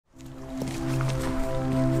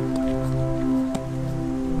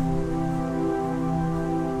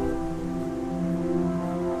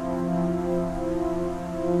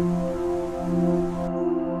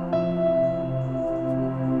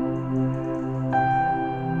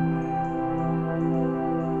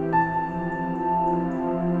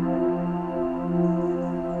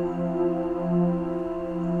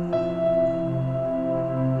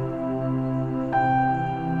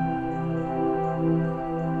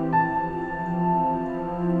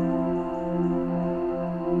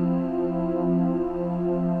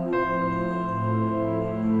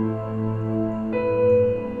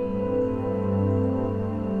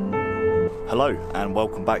Hello and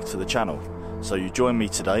welcome back to the channel. So you join me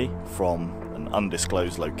today from an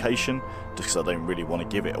undisclosed location just because I don't really want to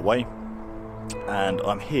give it away, and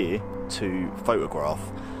I'm here to photograph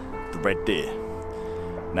the red deer.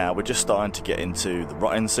 Now we're just starting to get into the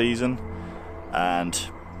rutting season, and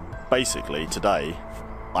basically today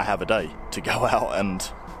I have a day to go out and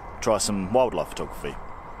try some wildlife photography.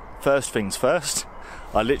 First things first,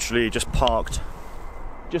 I literally just parked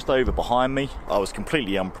just over behind me. I was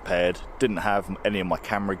completely unprepared, didn't have any of my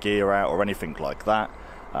camera gear out or anything like that.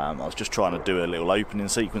 I was just trying to do a little opening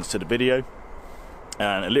sequence to the video,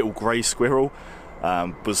 and a little grey squirrel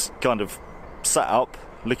was kind of sat up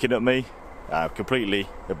looking at me, completely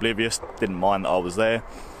oblivious, didn't mind that I was there.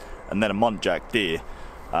 And then a muntjac deer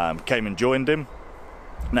came and joined him.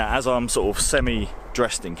 Now as I'm sort of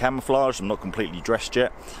semi-dressed in camouflage, I'm not completely dressed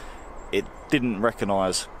yet, it didn't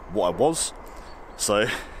recognise what I was. So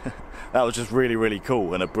that was just really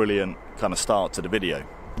cool and a brilliant kind of start to the video.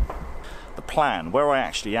 The plan, where I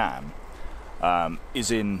actually am,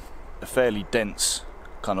 is in a fairly dense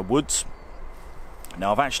kind of woods.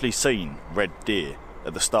 Now I've actually seen red deer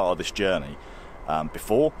at the start of this journey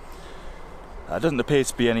before. There doesn't appear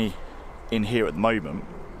to be any in here at the moment,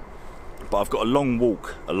 but I've got a long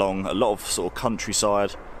walk along a lot of sort of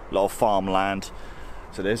countryside, a lot of farmland,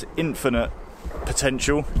 so there's infinite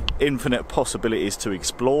potential, infinite possibilities to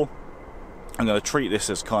explore. I'm going to treat this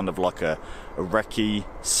as kind of like a recce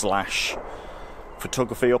slash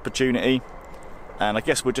photography opportunity, and I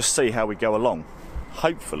guess we'll just see how we go along.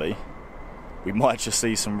 Hopefully we might just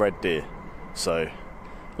see some red deer, so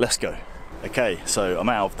let's go. Okay, so I'm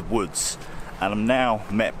out of the woods and I'm now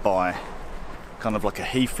met by kind of like a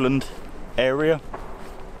heathland area.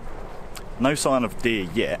 No sign of deer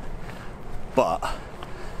yet, but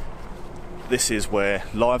this is where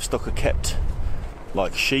livestock are kept,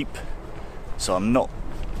 like sheep, so I'm not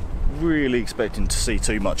really expecting to see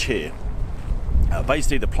too much here.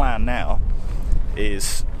 Basically the plan now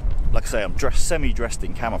is, like I say, I'm semi-dressed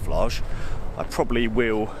in camouflage. I probably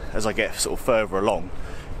will, as I get sort of further along,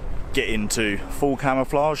 get into full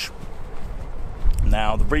camouflage.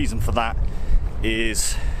 Now the reason for that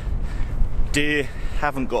is deer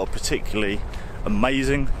haven't got a particularly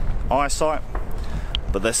amazing eyesight,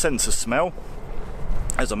 but their sense of smell,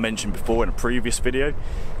 as I mentioned before in a previous video,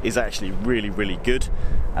 is actually really good.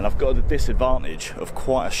 And I've got the disadvantage of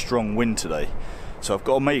quite a strong wind today, so I've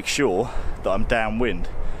got to make sure that I'm downwind.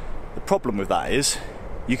 The problem with that is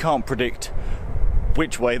you can't predict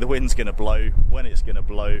which way the wind's going to blow, when it's going to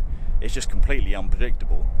blow. It's just completely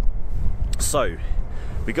unpredictable. So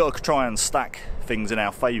we've got to try and stack things in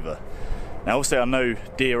our favour. Now obviously I know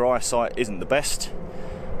deer eyesight isn't the best,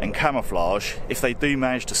 and camouflage, if they do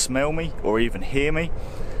manage to smell me or even hear me,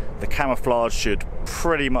 the camouflage should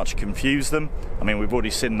pretty much confuse them. I mean, we've already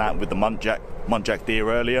seen that with the muntjac deer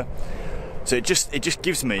earlier. So it just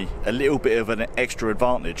gives me a little bit of an extra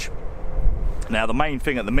advantage. Now the main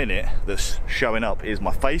thing at the minute that's showing up is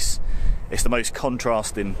my face. It's the most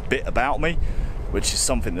contrasting bit about me, which is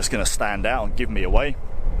something that's going to stand out and give me away.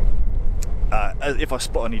 If I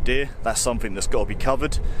spot any deer, that's something that's got to be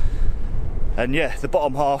covered. And yeah, the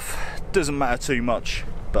bottom half doesn't matter too much,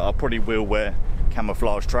 but I probably will wear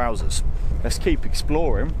camouflage trousers. Let's keep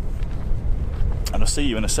exploring, and I'll see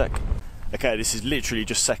you in a sec. Okay, this is literally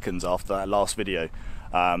just seconds after that last video.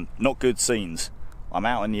 Not good scenes. I'm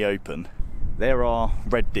out in the open. There are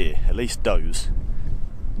red deer, at least does.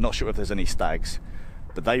 Not sure if there's any stags,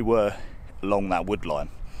 but they were along that wood line,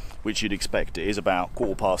 which you'd expect. It is about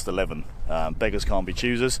 11:15. Beggars can't be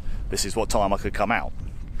choosers. This is what time I could come out.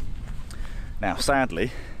 Now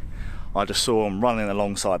sadly, I just saw them running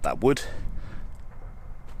alongside that wood.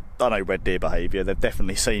 I know red deer behaviour, they've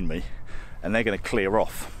definitely seen me, and they're going to clear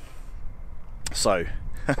off. So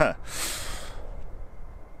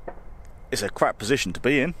it's a crap position to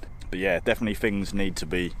be in, but yeah, definitely things need to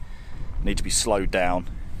be slowed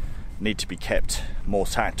down, need to be kept more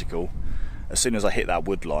tactical. As soon as I hit that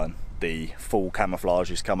wood line, the full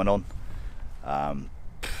camouflage is coming on,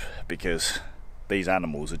 because these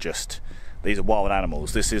animals are these are wild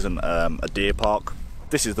animals. This isn't a deer park.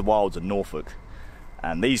 This is the wilds of Norfolk,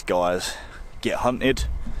 and these guys get hunted.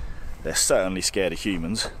 They're certainly scared of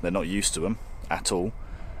humans. They're not used to them at all,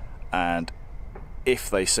 and if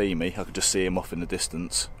they see me, I could just see them off in the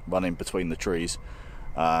distance running between the trees.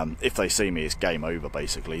 If they see me, it's game over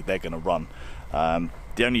basically. They're going to run.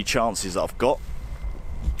 The only chances that I've got,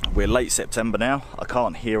 we're late September now, I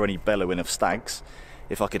can't hear any bellowing of stags.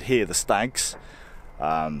 If I could hear the stags,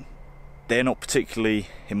 they're not particularly,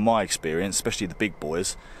 in my experience, especially the big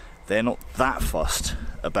boys, they're not that fussed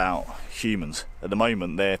about humans. At the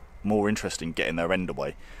moment they're more interested in getting their end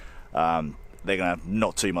away. they're going to have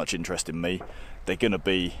not too much interest in me. They're going to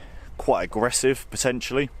be quite aggressive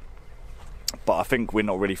potentially, but I think we're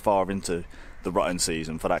not really far into the rutting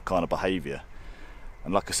season for that kind of behaviour.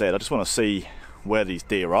 And like I said, I just want to see where these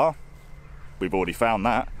deer are. We've already found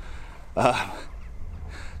that.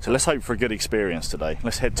 So let's hope for a good experience today.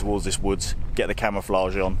 Let's head towards this woods, get the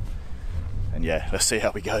camouflage on, and yeah, let's see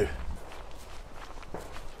how we go.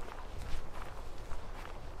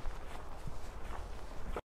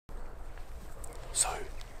 So,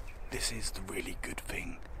 this is the really good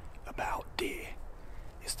thing about deer,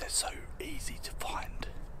 is they're so easy to find.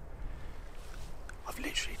 I've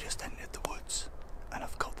literally just entered the woods and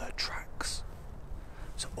I've got their tracks.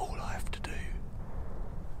 So all I have to do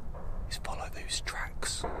is follow those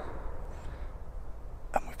tracks.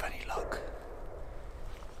 And with any luck,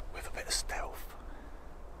 with a bit of stealth,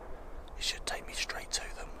 it should take me straight to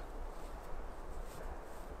them.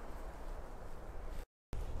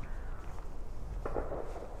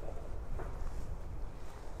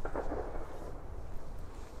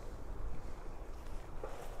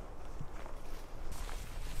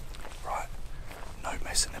 Right, no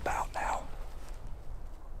messing about now.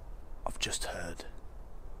 I've just heard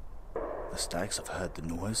the stags, I've heard the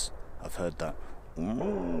noise, I've heard that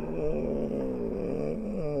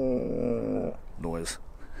noise.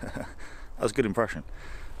 That was a good impression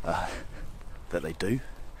that they do.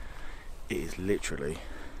 It is literally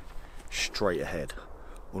straight ahead.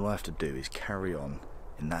 All I have to do is carry on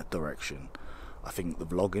in that direction. I think the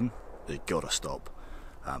vlogging has got to stop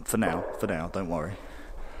for now, don't worry.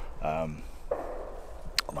 I'm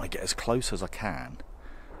going to get as close as I can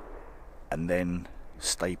and then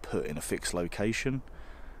stay put in a fixed location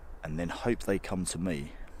and then hope they come to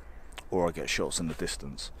me or I get shots in the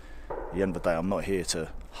distance. At the end of the day, I'm not here to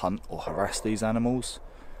hunt or harass these animals,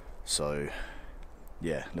 so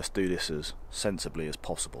yeah, let's do this as sensibly as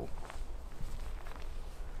possible.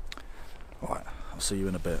 Alright, I'll see you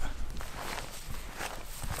in a bit.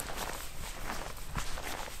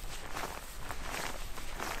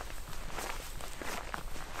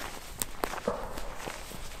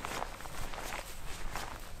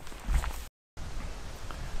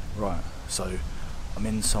 Right, so I'm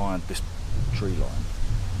inside this tree line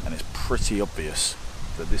and it's pretty obvious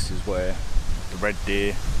that this is where the red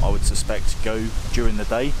deer, I would suspect, go during the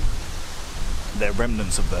day. There are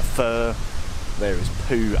remnants of their fur, there is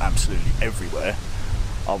poo absolutely everywhere.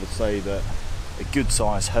 I would say that a good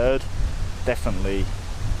sized herd definitely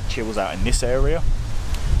chills out in this area.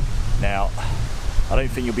 Now, I don't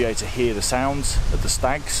think you'll be able to hear the sounds of the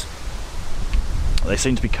stags. They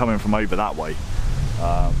seem to be coming from over that way.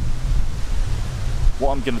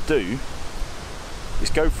 What I'm going to do is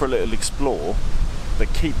go for a little explore,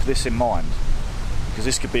 but keep this in mind, because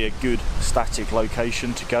this could be a good static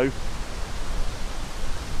location to go.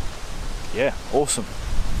 Yeah, awesome.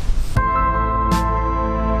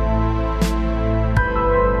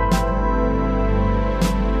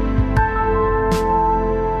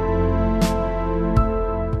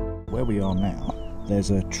 Where we are now, there's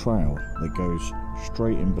a trail that goes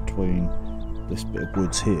straight in between this bit of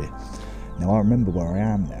woods here. Now I remember where I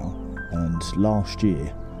am now, and last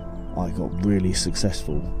year I got really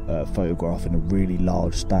successful photographing a really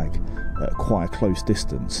large stag at quite a close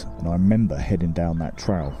distance, and I remember heading down that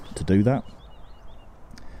trail to do that.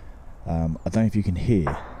 I don't know if you can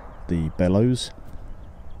hear the bellows,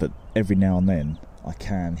 but every now and then I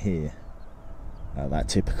can hear that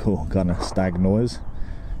typical kind of stag noise.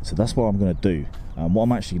 So that's what I'm going to do. What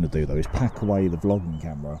I'm actually going to do though is pack away the vlogging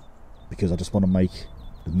camera, because I just want to make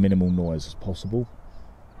as minimal noise as possible.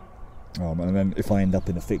 And then if I end up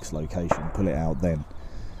in a fixed location, pull it out then.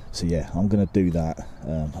 So yeah, I'm going to do that.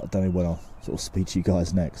 I don't know when I'll sort of speak to you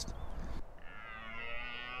guys next.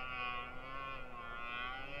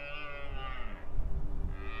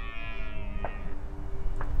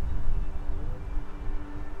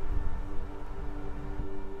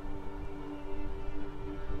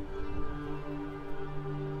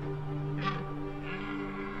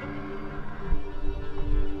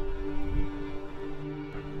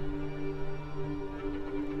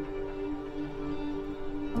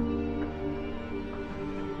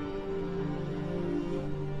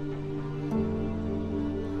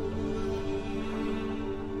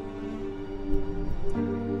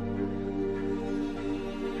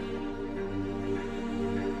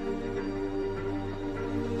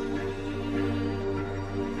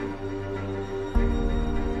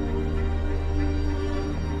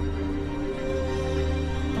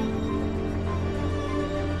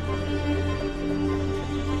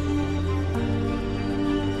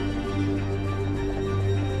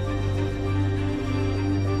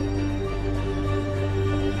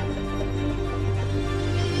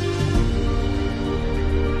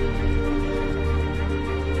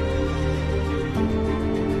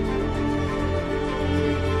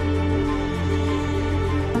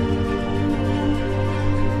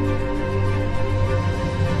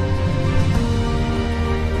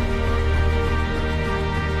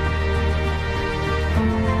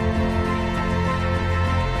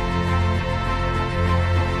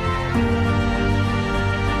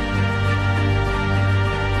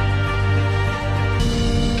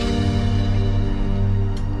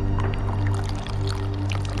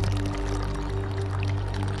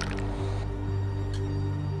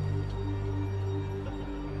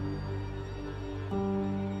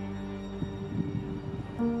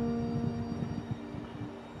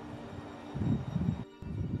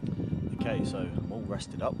 Okay, so I'm all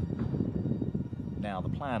rested up. Now the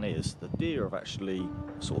plan is the deer have actually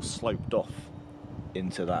sort of sloped off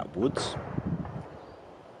into that woods.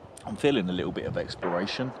 I'm feeling a little bit of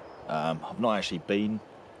exploration. I've not actually been,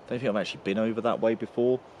 don't think I've actually been over that way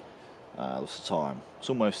before. What's the time?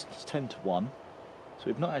 It's 10 to 1. So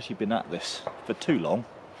we've not actually been at this for too long.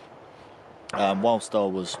 Whilst I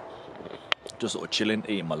was just sort of chilling,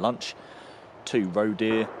 eating my lunch, 2 roe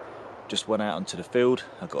deer just went out onto the field.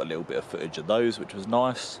 I got a little bit of footage of those, which was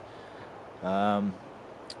nice. But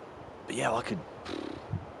yeah, I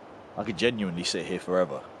could genuinely sit here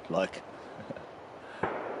forever. Like,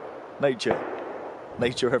 nature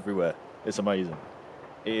everywhere. It's amazing.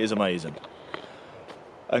 It is amazing.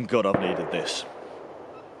 And God, I've needed this.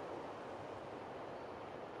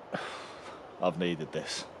 I've needed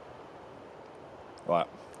this. Right,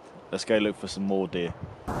 let's go look for some more deer.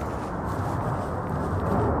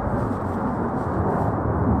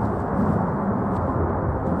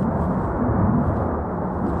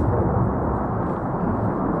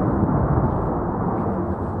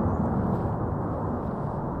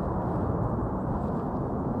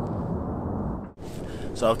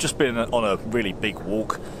 So I've just been on a really big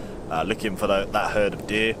walk looking for that herd of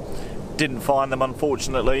deer. Didn't find them,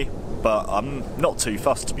 unfortunately, but I'm not too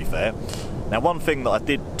fussed, to be fair. Now, one thing that I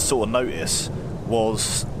did sort of notice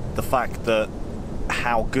was the fact that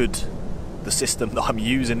how good the system that I'm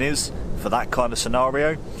using is for that kind of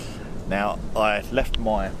scenario. Now, I left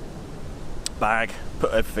my bag,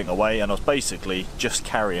 put everything away, and I was basically just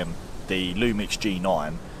carrying the Lumix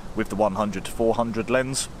G9 with the 100 to 400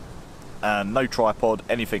 lens. And no tripod,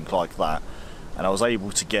 anything like that, and I was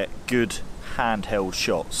able to get good handheld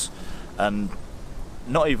shots. And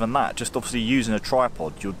not even that, just obviously using a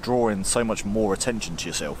tripod, you're drawing so much more attention to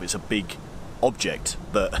yourself. It's a big object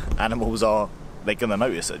that animals they're going to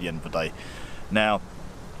notice at the end of the day. Now,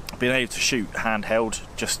 being able to shoot handheld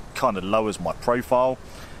just kind of lowers my profile.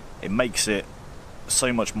 It makes it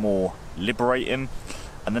so much more liberating.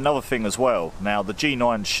 And another thing as well, now the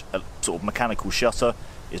G9 sort of mechanical shutter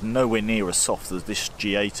is nowhere near as soft as this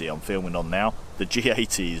G80 I'm filming on now. The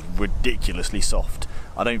G80 is ridiculously soft.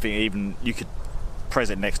 I don't think even you could press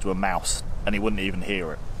it next to a mouse and it wouldn't even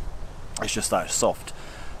hear it. It's just that soft.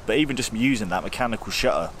 But even just using that mechanical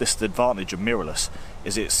shutter, this is the advantage of mirrorless,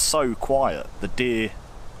 is it's so quiet. The deer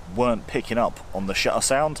weren't picking up on the shutter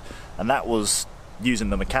sound, and that was using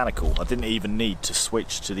the mechanical. I didn't even need to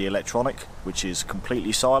switch to the electronic, which is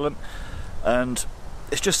completely silent. And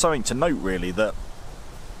it's just something to note, really, that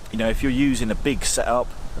you know, if you're using a big setup,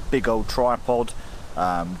 a big old tripod,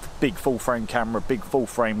 big full frame camera, big full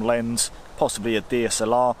frame lens, possibly a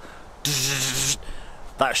DSLR,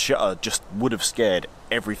 that shutter just would have scared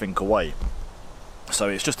everything away. So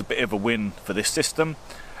it's just a bit of a win for this system.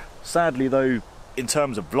 Sadly though, in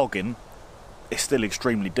terms of vlogging, it's still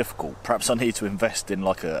extremely difficult. Perhaps I need to invest in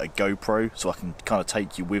like a GoPro so I can kind of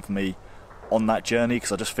take you with me on that journey,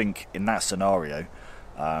 because I just think in that scenario,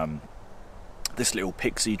 this little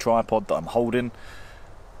pixie tripod that I'm holding,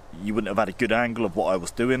 you wouldn't have had a good angle of what I was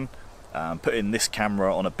doing. Putting this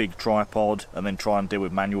camera on a big tripod and then try and deal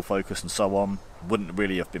with manual focus and so on wouldn't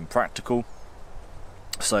really have been practical.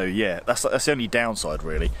 So yeah, that's the only downside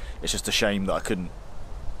really. It's just a shame that I couldn't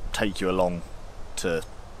take you along to,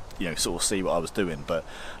 you know, sort of see what I was doing. But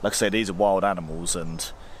like I said, these are wild animals and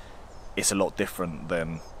it's a lot different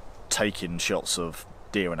than taking shots of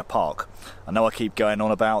deer in a park. I know I keep going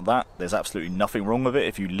on about that. There's absolutely nothing wrong with it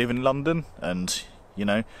if you live in London and you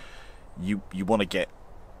know you want to get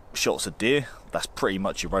shots of deer. That's pretty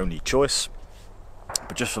much your only choice.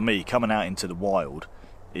 But just for me, coming out into the wild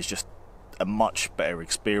is just a much better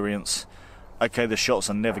experience. Okay, the shots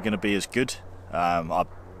are never going to be as good. I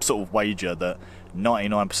sort of wager that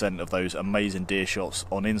 99% of those amazing deer shots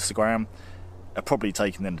on Instagram are probably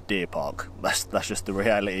taken in the deer park. That's just the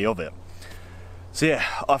reality of it. So yeah,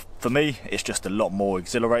 for me, it's just a lot more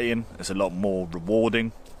exhilarating. It's a lot more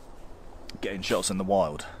rewarding getting shots in the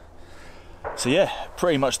wild. So yeah,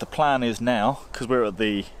 pretty much the plan is now, because we're at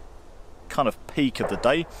the kind of peak of the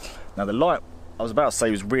day. Now the light, I was about to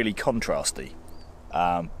say, was really contrasty,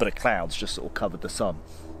 but the clouds just sort of covered the sun.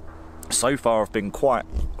 So far I've been quite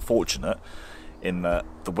fortunate in that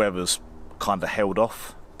the weather's kind of held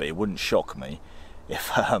off, but it wouldn't shock me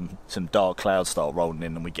if some dark clouds start rolling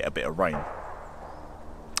in and we get a bit of rain.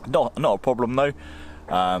 Not a problem though.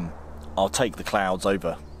 I'll take the clouds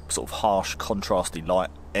over sort of harsh contrasty light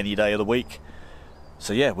any day of the week.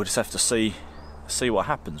 So yeah, we'll just have to see what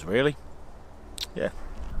happens really. Yeah.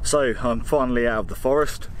 So I'm finally out of the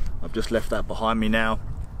forest. I've just left that behind me now,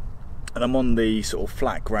 and I'm on the sort of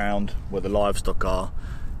flat ground where the livestock are,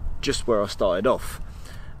 just where I started off.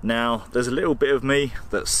 Now there's a little bit of me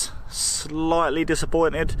that's slightly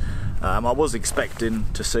disappointed. I was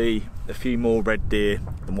expecting to see a few more red deer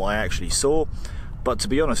than what I actually saw, but to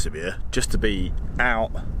be honest with you, just to be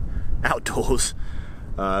outdoors,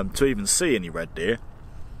 to even see any red deer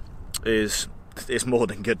is more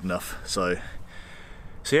than good enough. So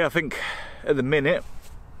yeah, I think at the minute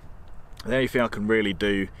the only thing I can really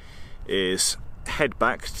do is head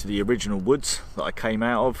back to the original woods that I came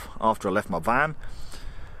out of after I left my van.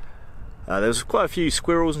 There's quite a few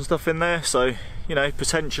squirrels and stuff in there, so you know,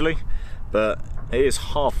 potentially, but it is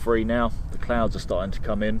 3:30 now. The clouds are starting to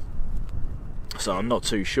come in, so I'm not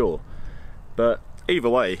too sure. But either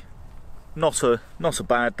way, not a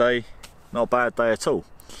bad day, not a bad day at all.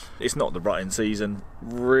 It's not the rutting season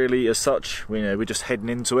really as such. We're just heading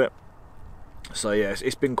into it. So yeah,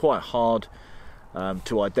 it's been quite hard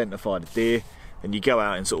to identify the deer. And you go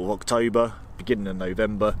out in sort of October, beginning of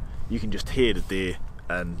November, you can just hear the deer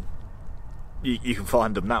and you can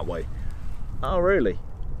find them that way. Oh really?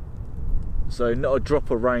 So not a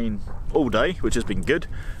drop of rain all day, which has been good,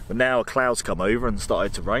 but now clouds come over and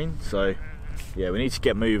started to rain. So yeah, we need to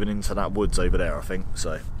get moving into that woods over there, I think.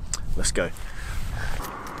 So let's go.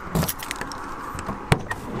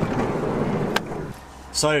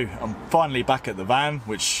 So I'm finally back at the van,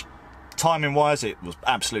 which timing wise it was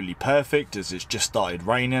absolutely perfect as it's just started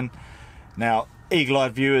raining. Now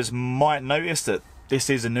eagle-eyed viewers might notice that this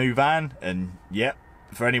is a new van, and yep,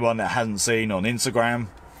 for anyone that hasn't seen on Instagram,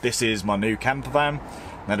 this is my new camper van.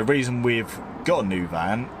 Now the reason we've got a new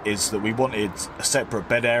van is that we wanted a separate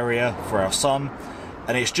bed area for our son,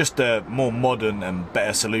 and it's just a more modern and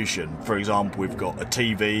better solution. For example, we've got a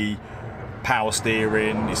TV, power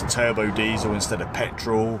steering, it's turbo diesel instead of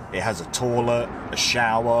petrol, it has a toilet, a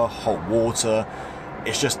shower, hot water.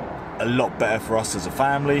 It's just a lot better for us as a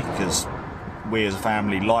family, because we as a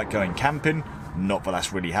family like going camping. Not that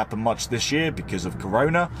that's really happened much this year because of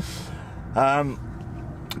Corona.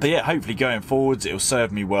 But yeah, hopefully going forwards it'll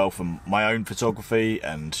serve me well for my own photography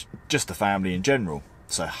and just the family in general.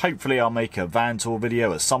 So hopefully I'll make a van tour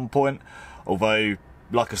video at some point, although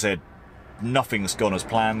like I said, nothing's gone as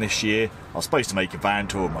planned this year. I was supposed to make a van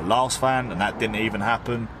tour of my last van and that didn't even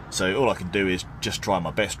happen, so all I can do is just try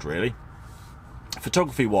my best really.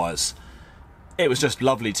 Photography wise, it was just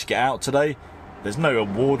lovely to get out today. There's no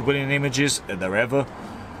award-winning images, are there ever,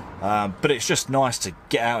 but it's just nice to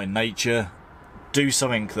get out in nature, do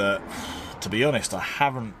something that, to be honest, I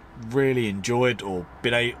haven't really enjoyed or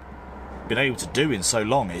been able to do in so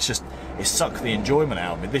long. It's sucked the enjoyment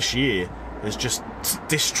out of me. This year has just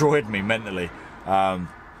destroyed me mentally.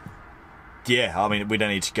 Yeah, I mean, we don't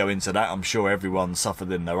need to go into that. I'm sure everyone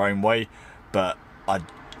suffered in their own way, but I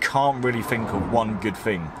can't really think of one good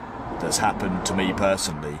thing that's happened to me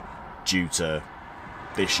personally due to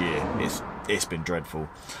this year. It's been dreadful.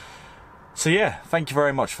 So yeah, thank you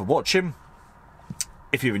very much for watching.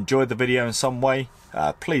 If you've enjoyed the video in some way,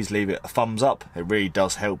 please leave it a thumbs up. It really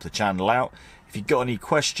does help the channel out. If you've got any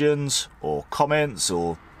questions or comments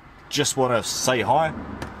or just want to say hi,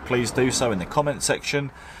 please do so in the comment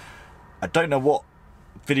section. I don't know what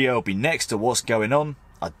video will be next or what's going on.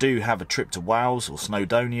 I do have a trip to Wales or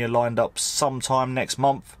Snowdonia lined up sometime next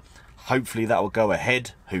month. Hopefully that will go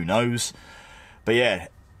ahead, who knows. But yeah,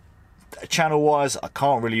 channel wise I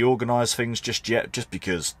can't really organise things just yet, just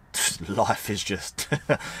because life is just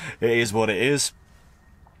it is what it is.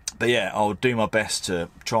 But yeah, I'll do my best to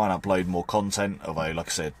try and upload more content, although like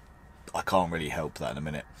I said, I can't really help that in a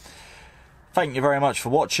minute. Thank you very much for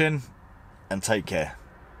watching and take care.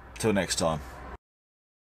 Till next time.